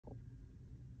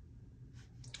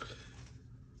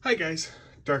Hi guys,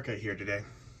 Dark Eye here today,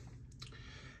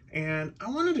 and I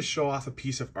wanted to show off a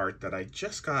piece of art that I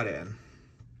just got in,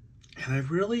 and I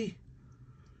really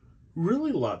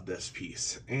love this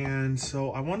piece, and so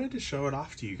I wanted to show it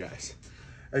off to you guys.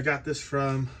 I got this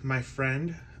from my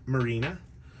friend Marina,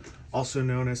 also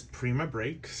known as Prima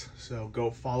Breaks, so go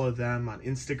follow them on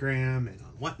Instagram and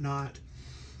on whatnot.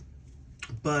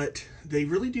 But they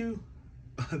really do,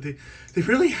 they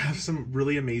really have some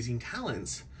really amazing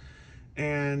talents.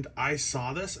 And I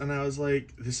saw this and I was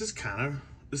like, this is kind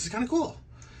of cool.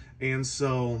 And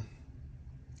so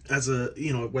as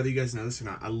whether you guys know this or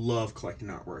not, I love collecting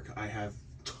artwork. I have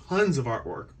tons of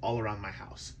artwork all around my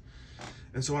house.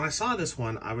 And so when I saw this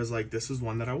one, I was like, this is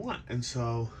one that I want. And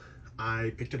so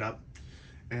I picked it up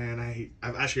and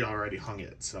I've actually already hung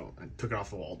it. So I took it off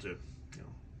the wall to,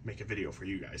 make a video for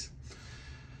you guys.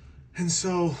 And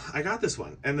so I got this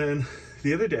one. And then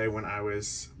the other day when I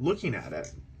was looking at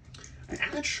it,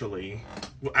 actually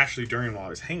during while I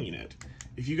was hanging it,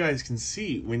 if you guys can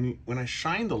see, when I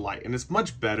shine the light, and it's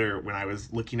much better when I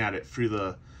was looking at it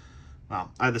through I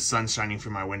had the sun shining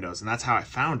through my windows, and that's how I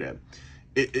found it.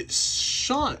 It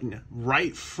shone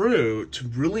right through to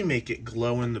really make it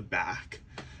glow in the back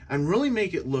and really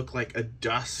make it look like a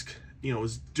dusk, it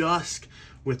was dusk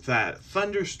with that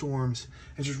thunderstorms,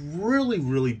 and just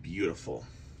really beautiful.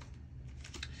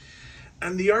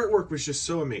 And the artwork was just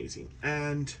so amazing,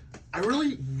 and I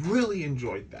really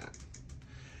enjoyed that.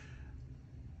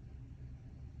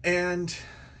 And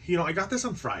I got this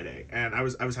on Friday, and I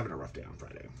was having a rough day on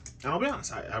Friday. And I'll be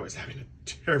honest, I was having a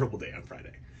terrible day on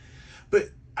Friday. But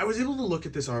I was able to look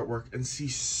at this artwork and see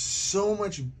so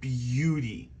much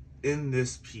beauty in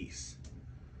this piece.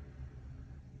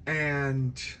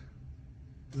 And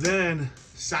then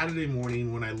Saturday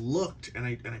morning when I looked and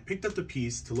I picked up the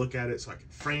piece to look at it so I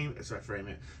could frame it,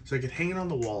 so I could hang it on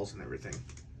the walls and everything.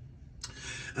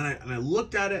 And I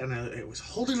looked at it and I was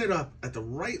holding it up at the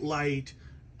right light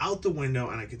out the window,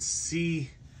 and I could see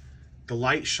the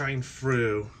light shine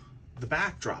through the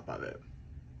backdrop of it.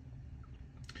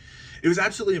 It was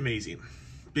absolutely amazing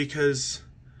because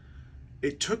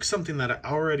it took something that I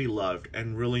already loved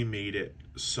and really made it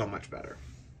so much better.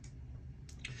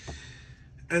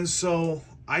 And so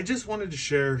I just wanted to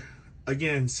share,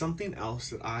 again, something else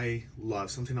that I love,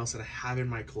 something else that I have in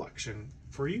my collection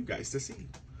for you guys to see.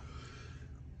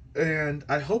 And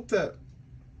I hope that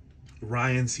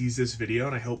Ryan sees this video,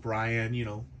 and I hope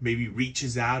Ryan, maybe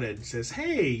reaches out and says,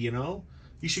 hey,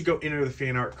 you should go enter the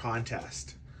fan art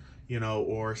contest,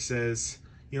 or says,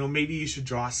 maybe you should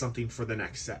draw something for the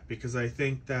next set, because I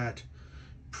think that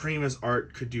Prima's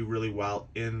art could do really well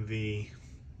in the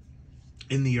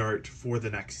art for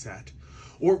the next set,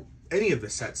 or any of the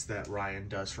sets that Ryan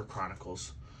does for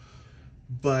Chronicles.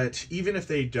 But even if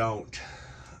they don't,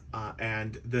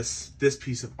 and this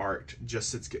piece of art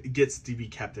just gets to be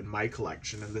kept in my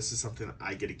collection, and this is something that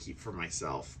I get to keep for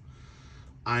myself,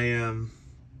 I am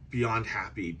beyond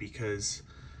happy, because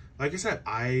like I said,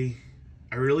 I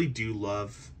really do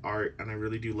love art, and I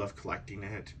really do love collecting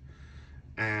it.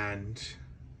 And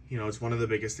it's one of the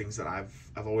biggest things that I've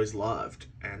always loved.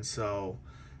 And so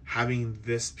having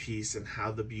this piece and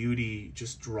how the beauty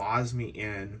just draws me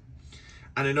in,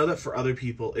 and I know that for other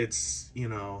people it's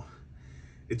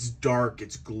it's dark,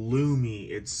 it's gloomy,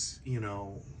 it's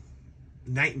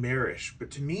nightmarish,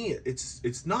 but to me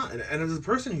it's not. And as a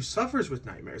person who suffers with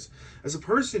nightmares, as a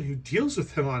person who deals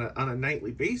with them on a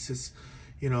nightly basis,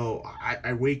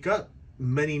 I wake up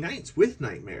many nights with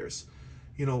nightmares.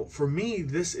 For me,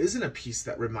 this isn't a piece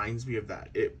that reminds me of that.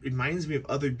 It reminds me of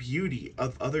other beauty,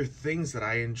 of other things that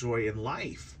I enjoy in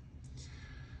life.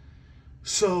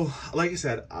 So, like I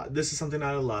said, this is something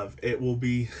I love. It will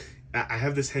be, I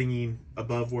have this hanging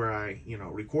above where I,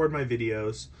 record my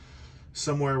videos,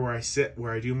 somewhere where I sit,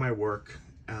 where I do my work,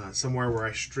 somewhere where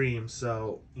I stream.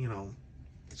 So,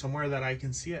 somewhere that I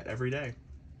can see it every day.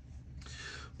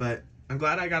 But I'm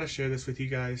glad I got to share this with you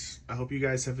guys. I hope you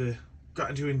guys have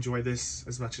gotten to enjoy this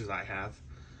as much as I have.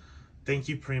 Thank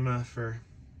you, Prima, for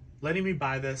letting me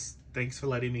buy this. Thanks for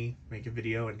letting me make a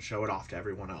video and show it off to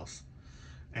everyone else.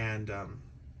 And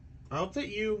I hope that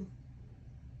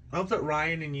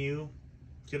Ryan and you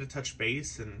get to touch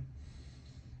base, and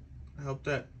I hope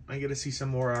that I get to see some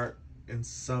more art in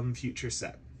some future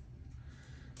set.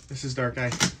 This is Dark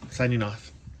Eye signing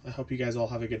off. I hope you guys all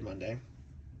have a good Monday.